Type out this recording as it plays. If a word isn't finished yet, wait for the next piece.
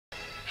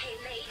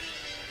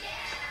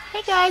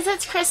Hey guys,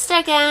 it's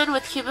Krista again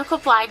with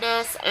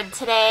Cubicleblindness, and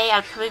today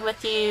I'm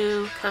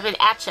coming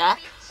at ya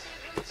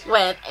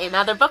with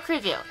another book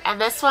review. And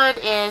this one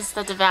is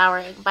The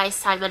Devouring by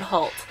Simon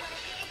Holt.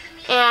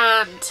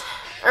 And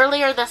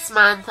earlier this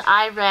month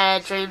I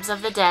read Dreams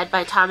of the Dead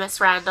by Thomas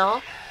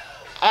Randall,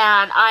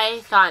 and I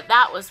thought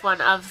that was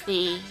one of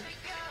the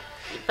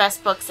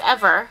best books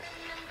ever.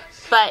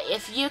 But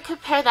if you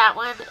compare that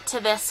one to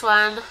this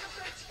one,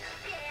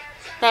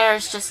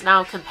 there's just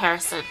no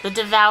comparison. The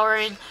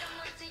Devouring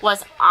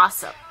was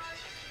awesome.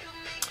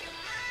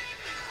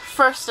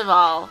 First of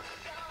all,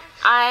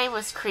 I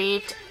was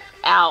creeped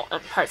out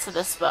on parts of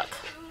this book.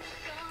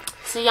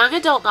 It's a young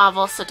adult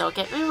novel, so don't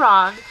get me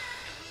wrong.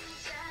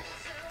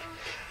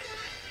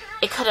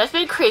 It could have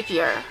been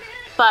creepier,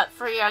 but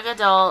for young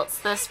adults,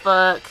 this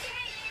book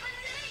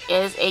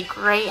is a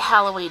great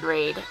Halloween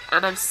read,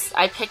 and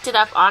I picked it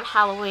up on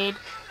Halloween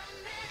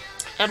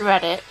and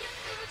read it,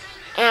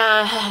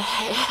 and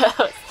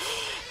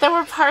there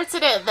were parts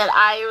in it that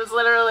I was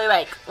literally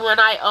like,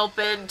 when I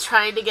opened,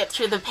 trying to get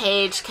through the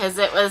page because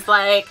it was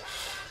like,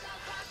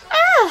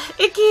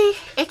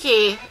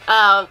 icky.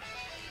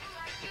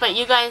 But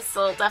you guys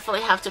will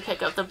definitely have to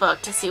pick up the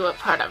book to see what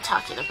part I'm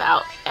talking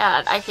about,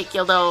 and I think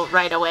you'll know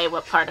right away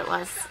what part it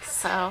was.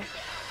 So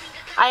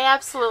I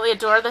absolutely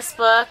adore this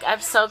book.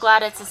 I'm so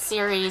glad it's a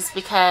series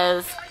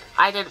because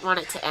I didn't want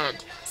it to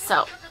end.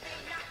 So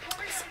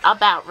it's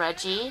about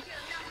Reggie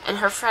and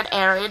her friend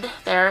Erin.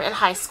 They're in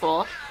high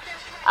school.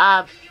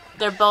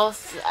 They're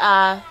both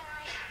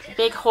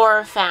big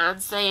horror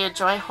fans. They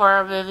enjoy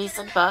horror movies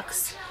and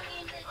books.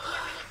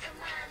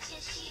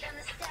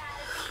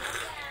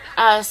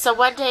 So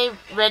one day,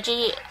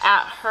 Reggie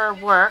at her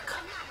work,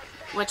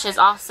 which is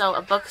also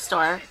a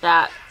bookstore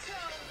that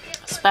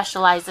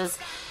specializes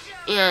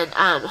in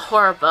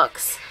horror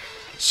books,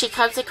 she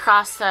comes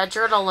across a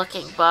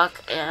journal-looking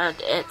book, and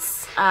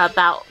it's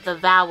about the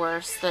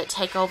Devourers that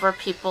take over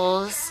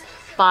people's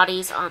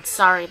bodies on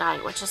Sorry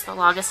Night, which is the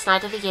longest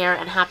night of the year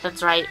and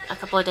happens right a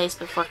couple of days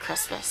before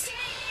Christmas.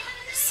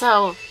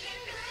 So,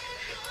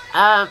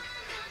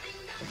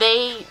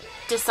 they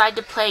decide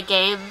to play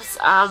games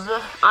on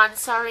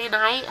Sorry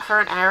Night, her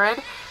and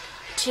Erin,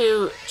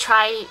 to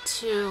try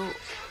to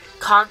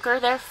conquer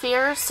their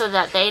fears so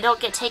that they don't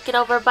get taken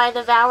over by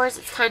the Devourers.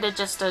 It's kind of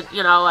just a,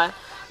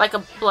 like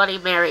a Bloody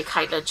Mary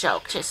kind of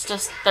joke.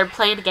 Just they're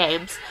playing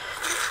games.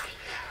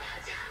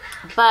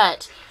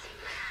 But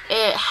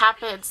it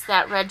happens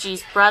that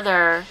Reggie's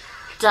brother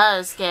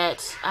does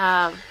get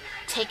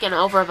taken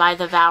over by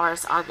the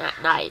Devourers on that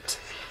night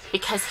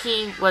because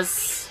he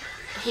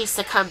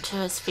succumbed to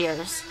his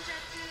fears.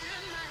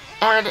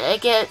 And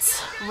it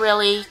gets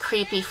really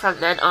creepy from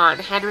then on.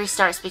 Henry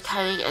starts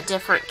becoming a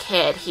different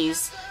kid.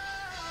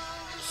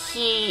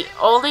 The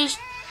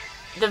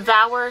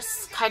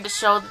Devourers kind of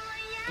show,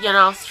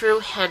 through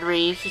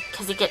Henry,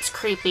 because he gets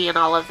creepy and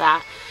all of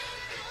that,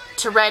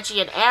 to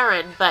Reggie and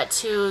Erin, but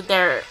to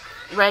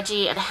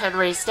Reggie and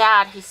Henry's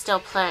dad, he's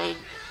still playing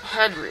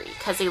Henry,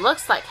 because he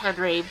looks like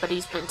Henry, but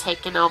he's been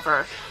taken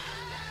over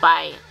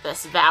by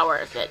this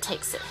Devourer that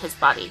takes his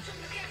body,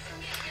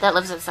 that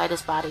lives inside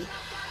his body.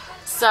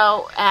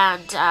 So,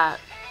 and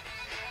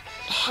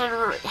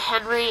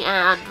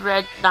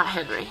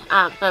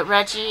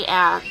Reggie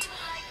and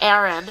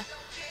Erin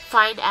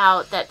find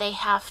out that they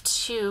have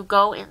to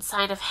go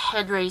inside of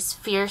Henry's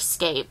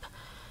fearscape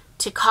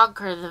to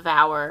conquer the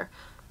Devourer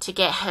to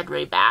get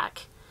Henry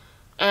back.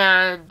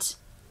 And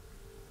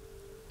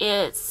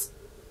it's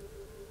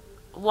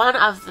one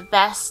of the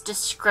best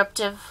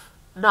descriptive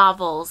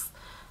novels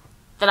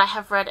that I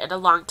have read in a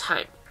long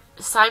time.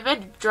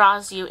 Simon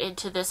draws you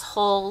into this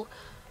whole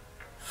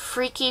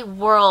freaky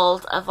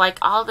world of like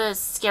all the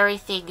scary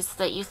things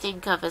that you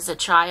think of as a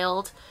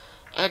child,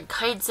 and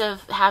kinds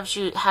of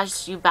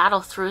has you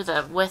battle through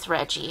them with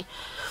Reggie.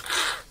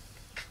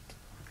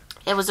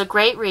 It was a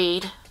great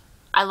read.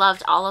 I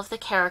loved all of the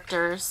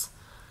characters.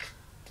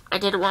 I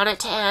didn't want it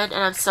to end,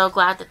 and I'm so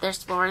glad that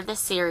there's more in this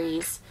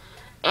series.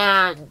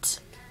 And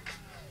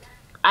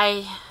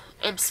I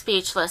am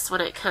speechless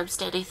when it comes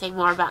to anything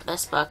more about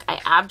this book. I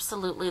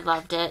absolutely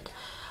loved it.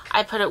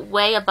 I put it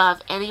way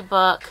above any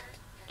book,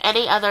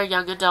 any other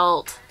young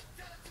adult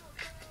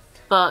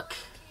book,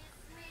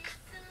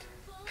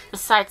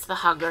 besides The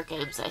Hunger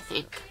Games, I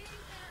think,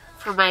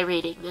 for my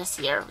reading this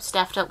year. It was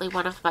definitely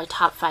one of my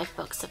top 5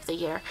 books of the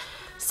year.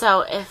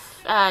 So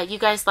if you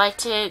guys like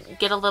to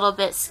get a little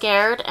bit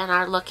scared and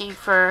are looking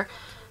for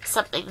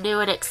something new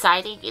and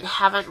exciting and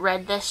haven't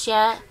read this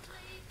yet,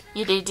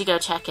 you need to go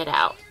check it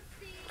out.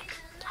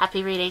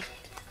 Happy reading.